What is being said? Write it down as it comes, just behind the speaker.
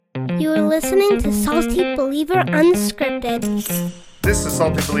You are listening to Salty Believer Unscripted. This is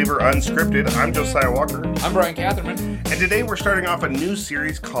Salty Believer Unscripted. I'm Josiah Walker. I'm Brian Catherman. And today we're starting off a new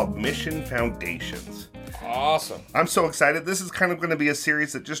series called Mission Foundations. Awesome. I'm so excited. This is kind of going to be a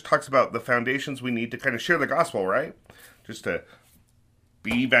series that just talks about the foundations we need to kind of share the gospel, right? Just to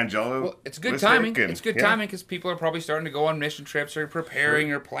be evangelical. Well, it's good timing. It's good timing because people are probably starting to go on mission trips or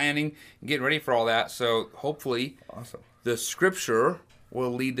preparing or planning and getting ready for all that. So hopefully the scripture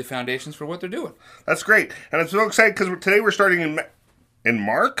will lead the foundations for what they're doing. That's great. And I'm so excited because today we're starting in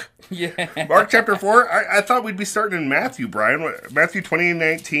Mark? Yeah. Mark chapter 4? I thought we'd be starting in Matthew, Brian. Matthew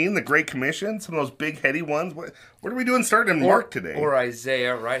 20:19, the Great Commission, some of those big heady ones. What are we doing starting in Mark today? Or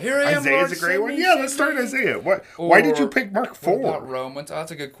Isaiah, right? Here I am, Isaiah's Lord, a great one. me, Yeah, let's start in Isaiah. Why did you pick Mark 4? What about Romans? Oh,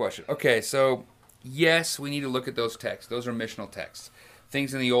 that's a good question. Okay, so yes, we need to look at those texts. Those are missional texts.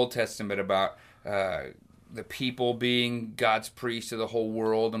 Things in the Old Testament about the people being God's priest to the whole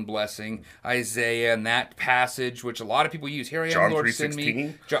world and blessing. Isaiah and that passage, which a lot of people use. Here I am, John Lord, 3:16. send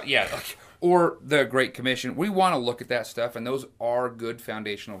me. Or the Great Commission. We want to look at that stuff, and those are good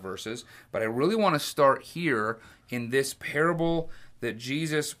foundational verses. But I really want to start here in this parable that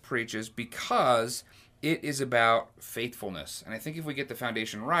Jesus preaches because it is about faithfulness. And I think if we get the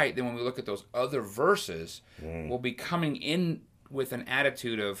foundation right, then when we look at those other verses, we'll be coming in with an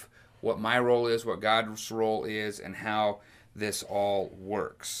attitude of what my role is, what God's role is, and how this all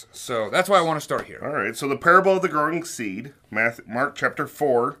works. So that's why I want to start here. All right, so the parable of the growing seed, Mark chapter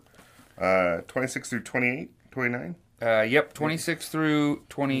 4, 26 through 28, 29? Yep, 26 through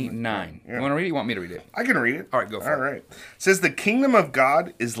 29. Yeah. You want to read it? You want me to read it? I can read it. All right, go for it. All right. It says, the kingdom of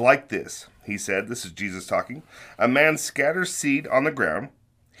God is like this, he said. This is Jesus talking. A man scatters seed on the ground.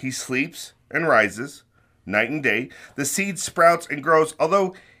 He sleeps and rises night and day. The seed sprouts and grows,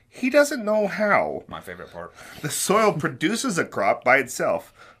 although he doesn't know how. My favorite part. The soil produces a crop by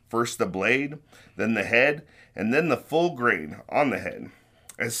itself. First the blade, then the head, and then the full grain on the head.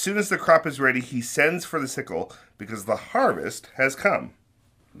 As soon as the crop is ready, he sends for the sickle because the harvest has come.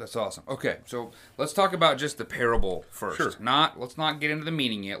 That's awesome. Okay, so let's talk about just the parable first. Sure. Let's not get into the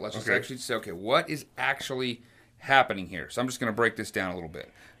meaning yet. Let's just Okay. actually say, okay, what is actually happening here? So I'm just going to break this down a little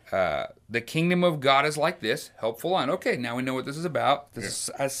bit. The kingdom of God is like this. Helpful line. Okay, now we know what this is about. This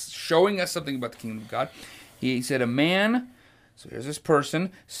is showing us something about the kingdom of God. He said, a man, so here's this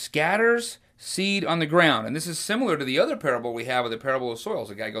person, scatters seed on the ground. And this is similar to the other parable we have with the parable of soils.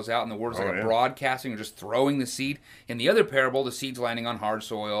 The guy goes out and the word's like a broadcasting or just throwing the seed. In the other parable, the seed's landing on hard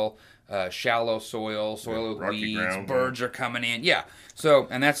soil, shallow soil with weeds, ground, birds are coming in. Yeah. So,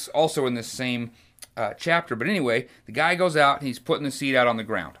 and that's also in this same chapter. But anyway, the guy goes out and he's putting the seed out on the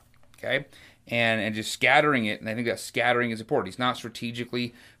ground. Okay? And just scattering it. And I think that scattering is important. He's not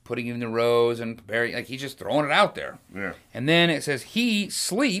strategically putting it in the rows and burying, like he's just throwing it out there. Yeah. And then it says he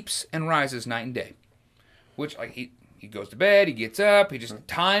sleeps and rises night and day. Which, like, he goes to bed, he gets up,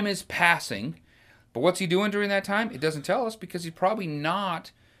 time is passing. But what's he doing during that time? It doesn't tell us because he's probably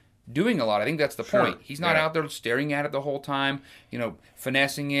not doing a lot. I think that's the point. He's not out there staring at it the whole time,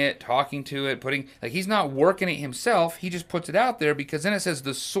 finessing it, talking to it, he's not working it himself. He just puts it out there because then it says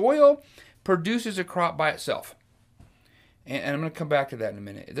the soil produces a crop by itself. And I'm going to come back to that in a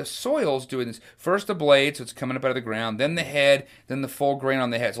minute. The soil's doing this. First the blade, so it's coming up out of the ground. Then the head. Then the full grain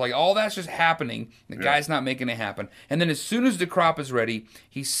on the head. So all that's just happening. The guy's not making it happen. And then as soon as the crop is ready,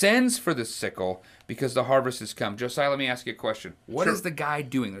 he sends for the sickle because the harvest has come. Josiah, let me ask you a question. What is the guy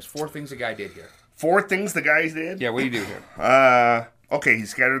doing? There's 4 things the guy did here. 4 things the guy did? Yeah, what do you do here? Okay, he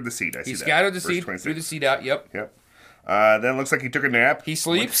scattered the seed. I see He that. scattered the Verse seed, 26. threw the seed out. Yep. Then it looks like he took a nap. He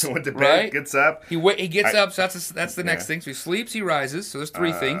sleeps, went to bed, right? gets up. He gets up, so that's the next thing. So he sleeps, he rises. So there's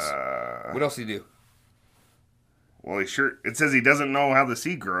 3 things. What else did he do? Well, it says he doesn't know how the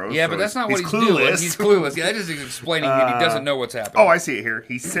seed grows. Yeah, so but that's not what he's clueless. doing. He's clueless. Yeah, that just is explaining that he doesn't know what's happening. Oh, I see it here.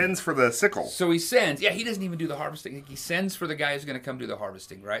 He sends for the sickle. So he sends. Yeah, he doesn't even do the harvesting. He sends for the guy who's going to come do the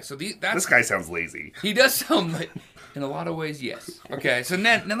harvesting, right? So this guy sounds lazy. He does sound like, in a lot of ways, yes. Okay, so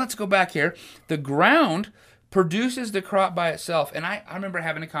then let's go back here. The ground produces the crop by itself. And I remember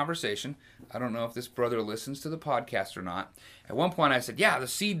having a conversation. I don't know if this brother listens to the podcast or not. At one point I said, yeah, the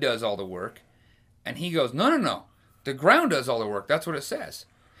seed does all the work. And he goes, no. The ground does all the work. That's what it says.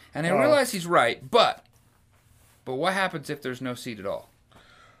 And I realize he's right, but what happens if there's no seed at all?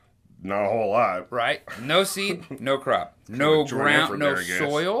 Not a whole lot. Right? No seed, no crop. No ground, no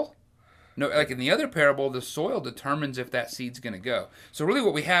soil. No, like in the other parable, the soil determines if that seed's going to go. So really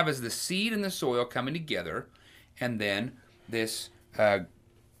what we have is the seed and the soil coming together, and then this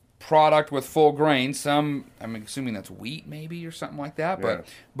product with full grain. I'm assuming that's wheat maybe or something like that. Yeah.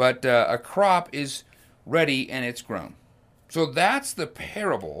 But a crop is ready and it's grown. So that's the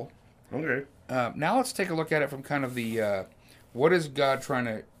parable. Okay. Now let's take a look at it from kind of the what is God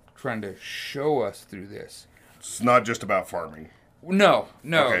trying to show us through this? It's not just about farming. No.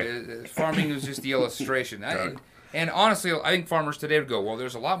 Okay. Farming is just the illustration. And honestly, I think farmers today would go, well,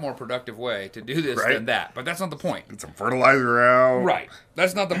 there's a lot more productive way to do this Right. than that. But that's not the point. Get some fertilizer out. Right.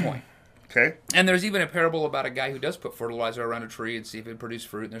 That's not the point. Okay. And there's even a parable about a guy who does put fertilizer around a tree and see if it produces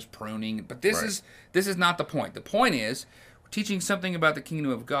fruit, and there's pruning. But this is not the point. The point is we're teaching something about the kingdom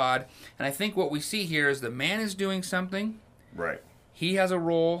of God, and I think what we see here is the man is doing something. Right. He has a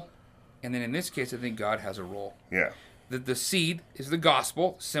role, and then in this case, I think God has a role. Yeah. The seed is the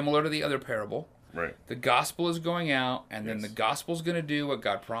gospel, similar to the other parable. Right. The gospel is going out, and then Yes. the gospel's going to do what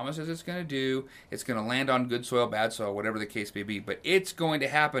God promises it's going to do. It's going to land on good soil, bad soil, whatever the case may be. But it's going to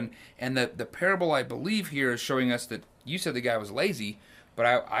happen. And the parable, I believe, here is showing us that you said the guy was lazy, but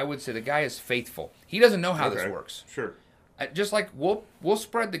I would say the guy is faithful. He doesn't know how this Okay. works. Sure. Just like we'll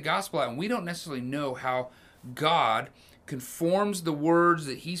spread the gospel out, and we don't necessarily know how God conforms the words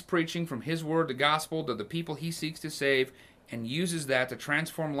that he's preaching from his word, the gospel, to the people he seeks to save, and uses that to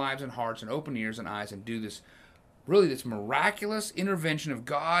transform lives and hearts and open ears and eyes and do this miraculous intervention of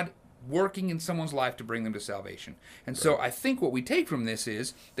God working in someone's life to bring them to salvation. And so I think what we take from this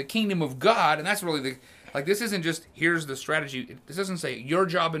is the kingdom of God, and that's really this isn't just here's the strategy. This doesn't say your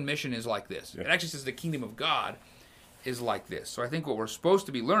job and mission is like this. Yeah. It actually says the kingdom of God is like this. So I think what we're supposed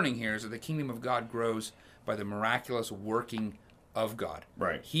to be learning here is that the kingdom of God grows by the miraculous working of God.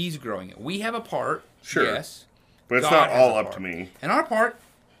 Right. He's growing it. We have a part, Sure. yes. But it's God not has all a up part. to me. And our part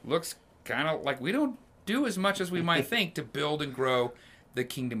looks kind of like we don't do as much as we might think to build and grow the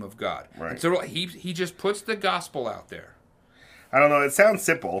kingdom of God. Right. And so he just puts the gospel out there. I don't know. It sounds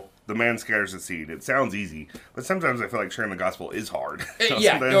simple. The man scatters the seed. It sounds easy, but sometimes I feel like sharing the gospel is hard.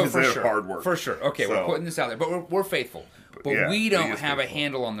 Yeah, Sometimes no, it's for sure. hard work. For sure. Okay, we're So- putting this out there, but we're faithful. But yeah, we he don't is have a faithful.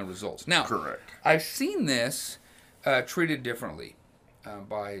 handle on the results. Now, Correct. I've seen this treated differently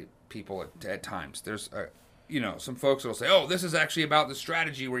by people at times. There's some folks that will say, "Oh, this is actually about the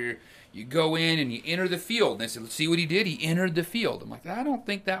strategy where you go in and you enter the field." And they say, "Let's see what he did. He entered the field." I'm like, I don't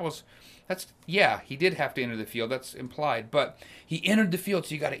think he did have to enter the field. That's implied, but he entered the field.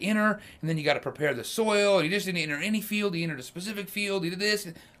 So you got to enter, and then you got to prepare the soil. And he just didn't enter any field. He entered a specific field. He did this.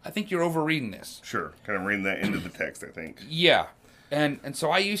 I think you're overreading this. Sure. Kind of reading that into the text, I think. Yeah, and so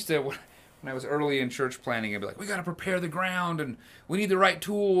I used to, when I was early in church planning, I'd be like, we got to prepare the ground, and we need the right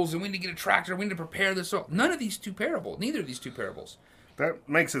tools, and we need to get a tractor, we need to prepare the soil. Neither of these two parables. That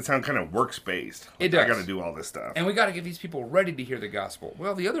makes it sound kind of works-based. It does. I got to do all this stuff. And we got to get these people ready to hear the gospel.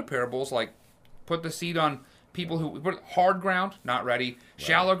 Well, the other parables, like put the seed on people who put hard ground, not ready,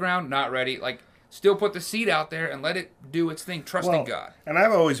 shallow ground, not ready, like still put the seed out there and let it do its thing, trusting God. And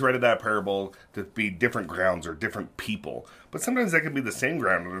I've always read that parable to be different grounds or different people. But sometimes that can be the same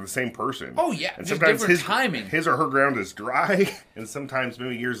ground or the same person. Oh, yeah, And just sometimes different timing. his or her ground is dry, and sometimes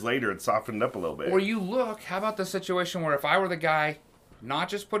maybe years later it's softened up a little bit. Or you look, how about the situation where if I were the guy not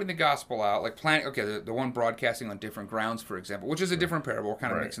just putting the gospel out, like the one broadcasting on different grounds, for example, which is a different parable, we're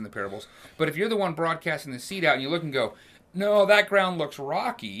kind of Right. mixing the parables. But if you're the one broadcasting the seed out and you look and go, no, that ground looks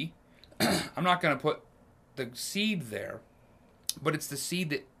rocky, I'm not going to put the seed there, but it's the seed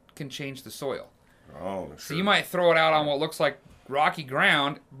that can change the soil. Oh, sure. So you might throw it out on what looks like rocky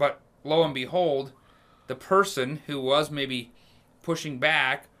ground, but lo and behold, the person who was maybe pushing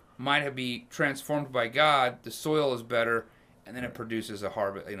back might have been transformed by God. The soil is better, and then it produces a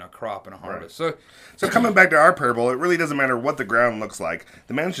harvest, a crop and a harvest. So coming back to our parable, it really doesn't matter what the ground looks like.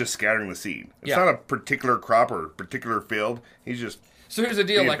 The man's just scattering the seed. It's Yeah. not a particular crop or a particular field. He's just So here's the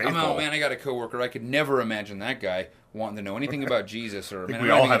deal, being like, faithful. oh man, I got a coworker, I could never imagine that guy wanting to know anything about Jesus, or I think man,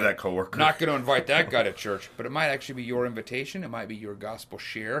 we I'm all not have even- that coworker. Not going to invite that guy to church, but it might actually be your invitation. It might be your gospel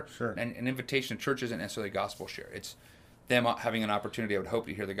share. Sure. And an invitation to church isn't necessarily gospel share. It's them having an opportunity, I would hope,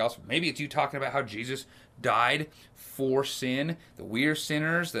 to hear the gospel. Maybe it's you talking about how Jesus died for sin, that we are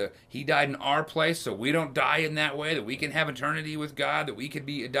sinners, that he died in our place so we don't die in that way, that we can have eternity with God, that we could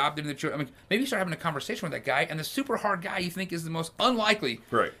be adopted in the church. I mean, maybe you start having a conversation with that guy, and the super hard guy you think is the most unlikely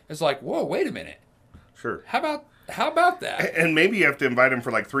Right. is like, whoa, wait a minute. sure. How about that? And maybe you have to invite him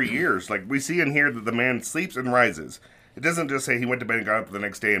for like 3 years. Like we see in here that the man sleeps and rises. It doesn't just say he went to bed and got up the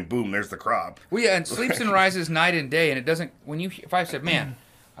next day and boom, there's the crop. Well, yeah, and sleeps and rises night and day, and it doesn't. If I said, man,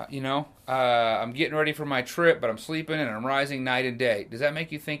 I'm getting ready for my trip, but I'm sleeping and I'm rising night and day. Does that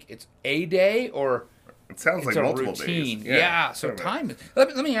make you think it's a day or It sounds it's like a multiple routine? days. Yeah. So kind of. time.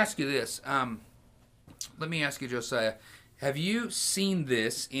 Let me ask you this. Let me ask you, Josiah. Have you seen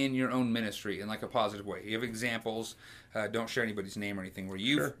this in your own ministry in like a positive way? You have examples. don't share anybody's name or anything, where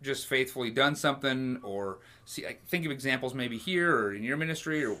you've Sure. just faithfully done something, or think of examples maybe here or in your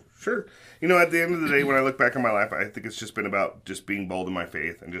ministry, or Sure. You know, at the end of the day, when I look back on my life, I think it's just been about just being bold in my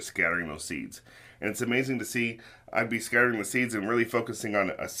faith and just scattering those seeds. And it's amazing to see I'd be scattering the seeds and really focusing on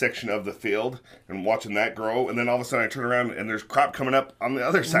a section of the field and watching that grow. And then all of a sudden I turn around and there's crop coming up on the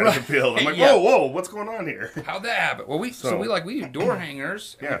other side of the field. I'm like, Yeah. whoa, what's going on here? how'd that happen? Well, we do door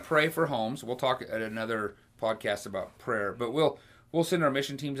hangers and Yeah. we pray for homes. We'll talk at another podcast about prayer, but we'll send our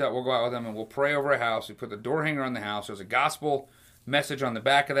mission teams out. We'll go out with them and we'll pray over a house. We put the door hanger on the house. There's a gospel message on the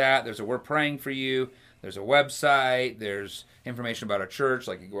back of that. There's a "We're praying for you." There's a website. There's information about our church.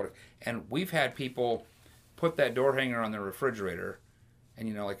 And we've had people put that door hanger on their refrigerator,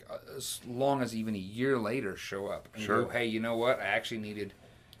 and as long as even a year later show up and Sure. go, "Hey, you know what? I actually needed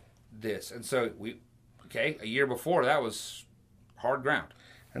this." And so a year before that was hard ground.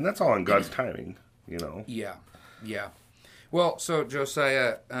 And that's all in God's timing, you know. Yeah. Well, so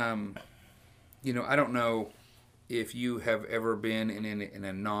Josiah, I don't know if you have ever been in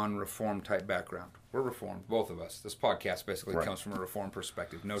a non-reformed type background. We're reformed, both of us. This podcast basically Right. comes from a reformed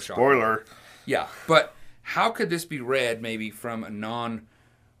perspective. No shock. Spoiler. Yeah, but how could this be read maybe from a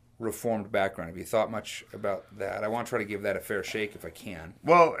non-reformed background? Have you thought much about that? I want to try to give that a fair shake if I can.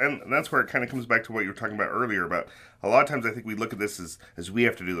 Well, and that's where it kind of comes back to what you were talking about earlier about a lot of times I think we look at this as we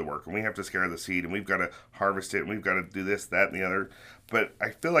have to do the work and we have to scatter the seed and we've got to harvest it and we've got to do this, that, and the other. But I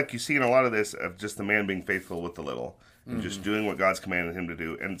feel like you see in a lot of this of just the man being faithful with the little and just doing what God's commanded him to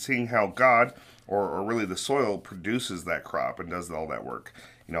do and seeing how God or really the soil produces that crop and does all that work.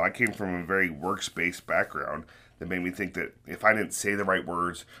 You know, I came from a very works-based background that made me think that if I didn't say the right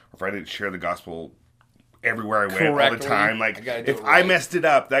words or if I didn't share the gospel everywhere I went all the Correctly. time, I like gotta do if it I right. messed it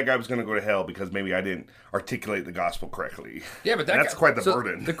up, that guy was going to go to hell because maybe I didn't articulate the gospel correctly. Yeah, but that's quite the so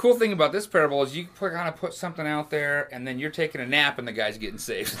burden. The cool thing about this parable is you kind of put something out there, and then you're taking a nap, and the guy's getting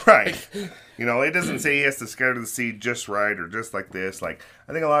saved. Right. You know, it doesn't say he has to scatter the seed just right or just like this. Like,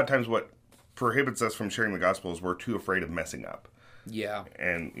 I think a lot of times what prohibits us from sharing the gospel is we're too afraid of messing up. Yeah.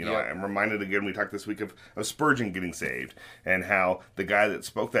 And, you know, Yeah. I'm reminded again, we talked this week of Spurgeon getting saved and how the guy that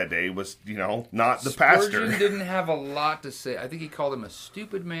spoke that day was, you know, not the pastor. Spurgeon didn't have a lot to say. I think he called him a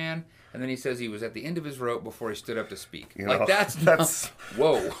stupid man, and then he says he was at the end of his rope before he stood up to speak. You know, that's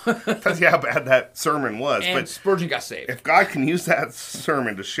whoa. That's how bad that sermon was. And But Spurgeon got saved. if God can use that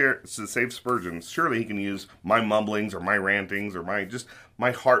sermon to save Spurgeon, surely he can use my mumblings or my rantings or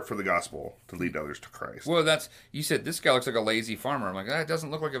my heart for the gospel to lead others to Christ. Well, you said this guy looks like a lazy farmer. I'm like, that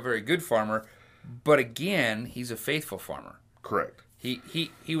doesn't look like a very good farmer. But again, he's a faithful farmer. Correct.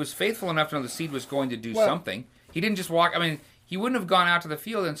 He was faithful enough to know the seed was going to do something. He didn't just walk. I mean, he wouldn't have gone out to the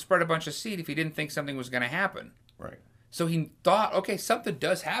field and spread a bunch of seed if he didn't think something was going to happen. Right. So he thought, okay, something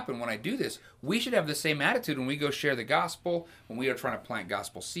does happen when I do this. We should have the same attitude when we go share the gospel, when we are trying to plant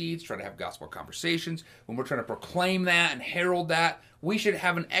gospel seeds, try to have gospel conversations, when we're trying to proclaim that and herald that. We should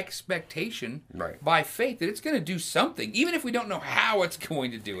have an expectation by faith that it's going to do something, even if we don't know how it's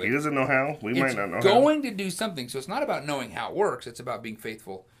going to do it. He doesn't know how. We might not know It's going to do something. So it's not about knowing how it works. It's about being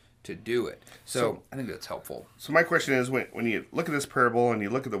faithful to do it. So I think that's helpful. So my question is, when you look at this parable and you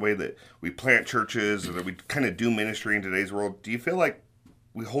look at the way that we plant churches or that we kind of do ministry in today's world, do you feel like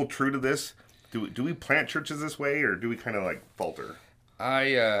we hold true to this? Do we plant churches this way, or do we kind of like falter?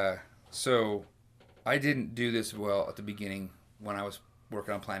 So I didn't do this well at the beginning when I was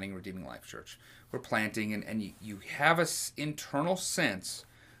working on planting Redeeming Life Church. We're planting, and you have an internal sense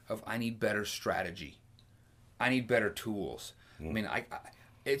of, I need better strategy. I need better tools. I mean,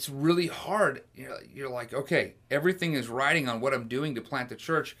 it's really hard. You're like, okay, everything is riding on what I'm doing to plant the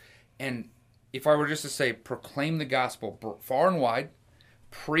church. And if I were just to say, proclaim the gospel far and wide,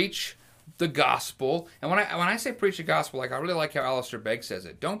 preach the gospel. And when I say preach the gospel, like, I really like how Alistair Begg says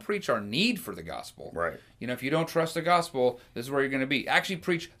it. Don't preach our need for the gospel. Right. You know, if you don't trust the gospel, this is where you're going to be. Actually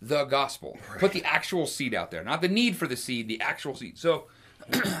preach the gospel. Right. Put the actual seed out there. Not the need for the seed, the actual seed. So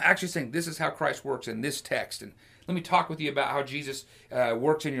actually saying, this is how Christ works in this text. And let me talk with you about how Jesus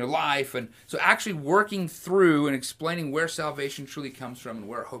works in your life. And so actually working through and explaining where salvation truly comes from and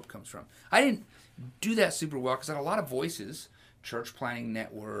where hope comes from. I didn't do that super well because I had a lot of voices, church planning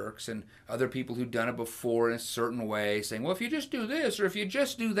networks and other people who'd done it before in a certain way, saying, well, if you just do this or if you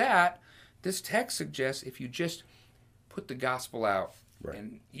just do that, this text suggests if you just put the gospel out, right,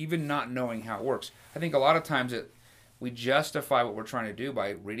 and even not knowing how it works. I think a lot of times we justify what we're trying to do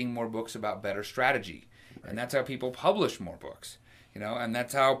by reading more books about better strategy. Right. And that's how people publish more books. And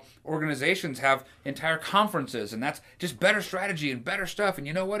that's how organizations have entire conferences, and that's just better strategy and better stuff. And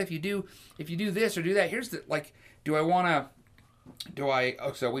you know what? If you do this or do that, here's the, like, so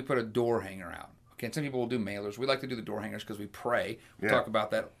we put a door hanger out. Okay, and some people will do mailers. We like to do the door hangers because we pray. We'll Yeah. talk about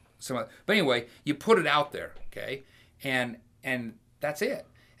that. But anyway, you put it out there, okay? And that's it.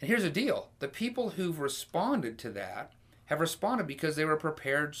 And here's the deal. The people who've responded to that have responded because they were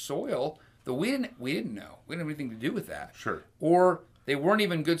prepared soil that we didn't know. We didn't have anything to do with that. Sure. Or they weren't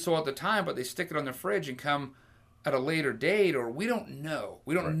even good soil at the time, but they stick it on their fridge and come at a later date, or we don't know.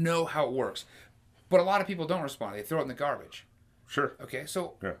 We don't know how it works. But a lot of people don't respond. They throw it in the garbage. Sure. Okay,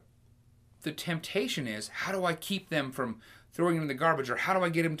 so Yeah. the temptation is, how do I keep them from throwing it in the garbage, or how do I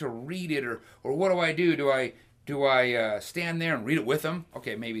get them to read it, or what do I do? Do I stand there and read it with them?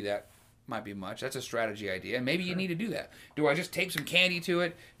 Okay, maybe that might be much. That's a strategy idea. Maybe you need to do that. Do I just tape some candy to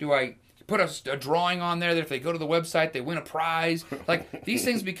it? Do I put a drawing on there that if they go to the website, they win a prize? Like, these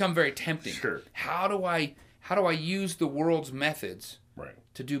things become very tempting. Sure. How do I use the world's methods Right.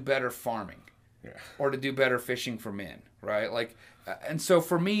 to do better farming? Yeah. Or to do better fishing for men, right? Like, and so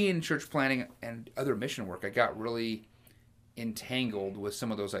for me in church planting and other mission work, I got really entangled with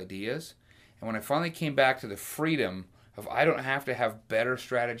some of those ideas. And when I finally came back to the freedom of, I don't have to have better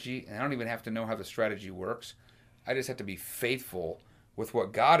strategy, and I don't even have to know how the strategy works. I just have to be faithful with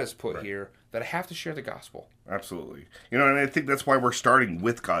what God has put here, that I have to share the gospel. Absolutely. And I think that's why we're starting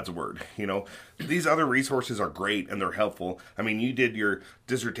with God's Word. These other resources are great and they're helpful. I mean, you did your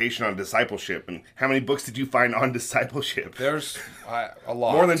dissertation on discipleship, and how many books did you find on discipleship? There's a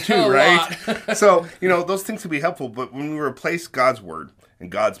lot. More than 2, A right? lot. So, those things can be helpful, but when we replace God's Word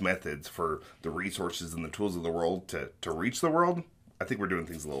and God's methods for the resources and the tools of the world to reach the world, I think we're doing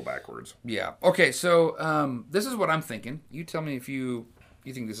things a little backwards. Yeah. Okay, so this is what I'm thinking. You tell me if you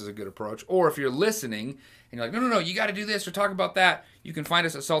think this is a good approach, or if you're listening and you're like, no, you got to do this or talk about that. You can find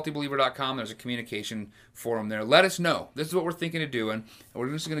us at saltybeliever.com. There's a communication forum there. Let us know. This is what we're thinking of doing. And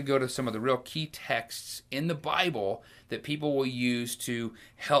we're just going to go to some of the real key texts in the Bible that people will use to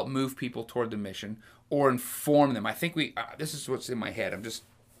help move people toward the mission or inform them. I think this is what's in my head.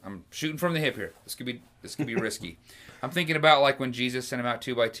 I'm shooting from the hip here. This could be risky. I'm thinking about like when Jesus sent them out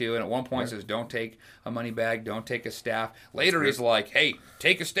 2 by 2, and at one point says, "Don't take a money bag, don't take a staff." Later he's like, "Hey,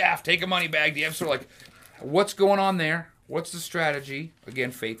 take a staff, take a money bag." Do you have sort of like, what's going on there? What's the strategy? Again,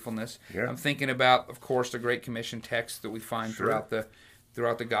 faithfulness. Yeah. I'm thinking about, of course, the Great Commission text that we find throughout the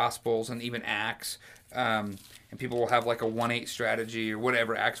Gospels and even Acts. And people will have like a 1-8 strategy or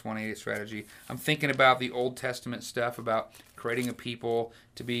whatever, Acts 1-8 strategy. I'm thinking about the Old Testament stuff about creating a people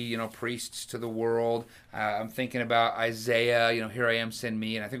to be, priests to the world. I'm thinking about Isaiah, "Here I am, send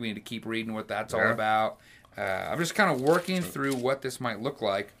me." And I think we need to keep reading what that's all about. I'm just kind of working through what this might look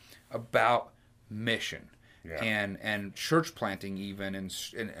like about mission and church planting even and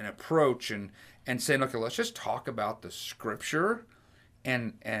approach and saying, okay, let's just talk about the Scripture.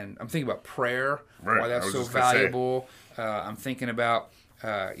 And I'm thinking about prayer, why that's so valuable. I'm thinking about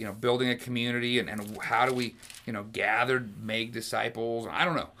building a community and how do we gather, make disciples. I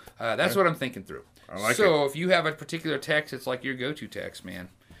don't know. That's what I'm thinking through. I like so if you have a particular text, it's like your go-to text, man.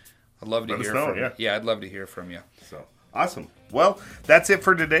 I'd love to hear from you. Yeah, I'd love to hear from you. So awesome. Well, that's it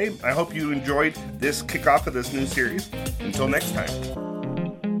for today. I hope you enjoyed this kickoff of this new series. Until next time.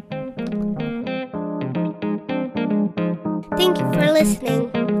 Thank you for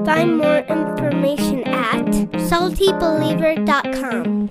listening. Find more information at saltybeliever.com.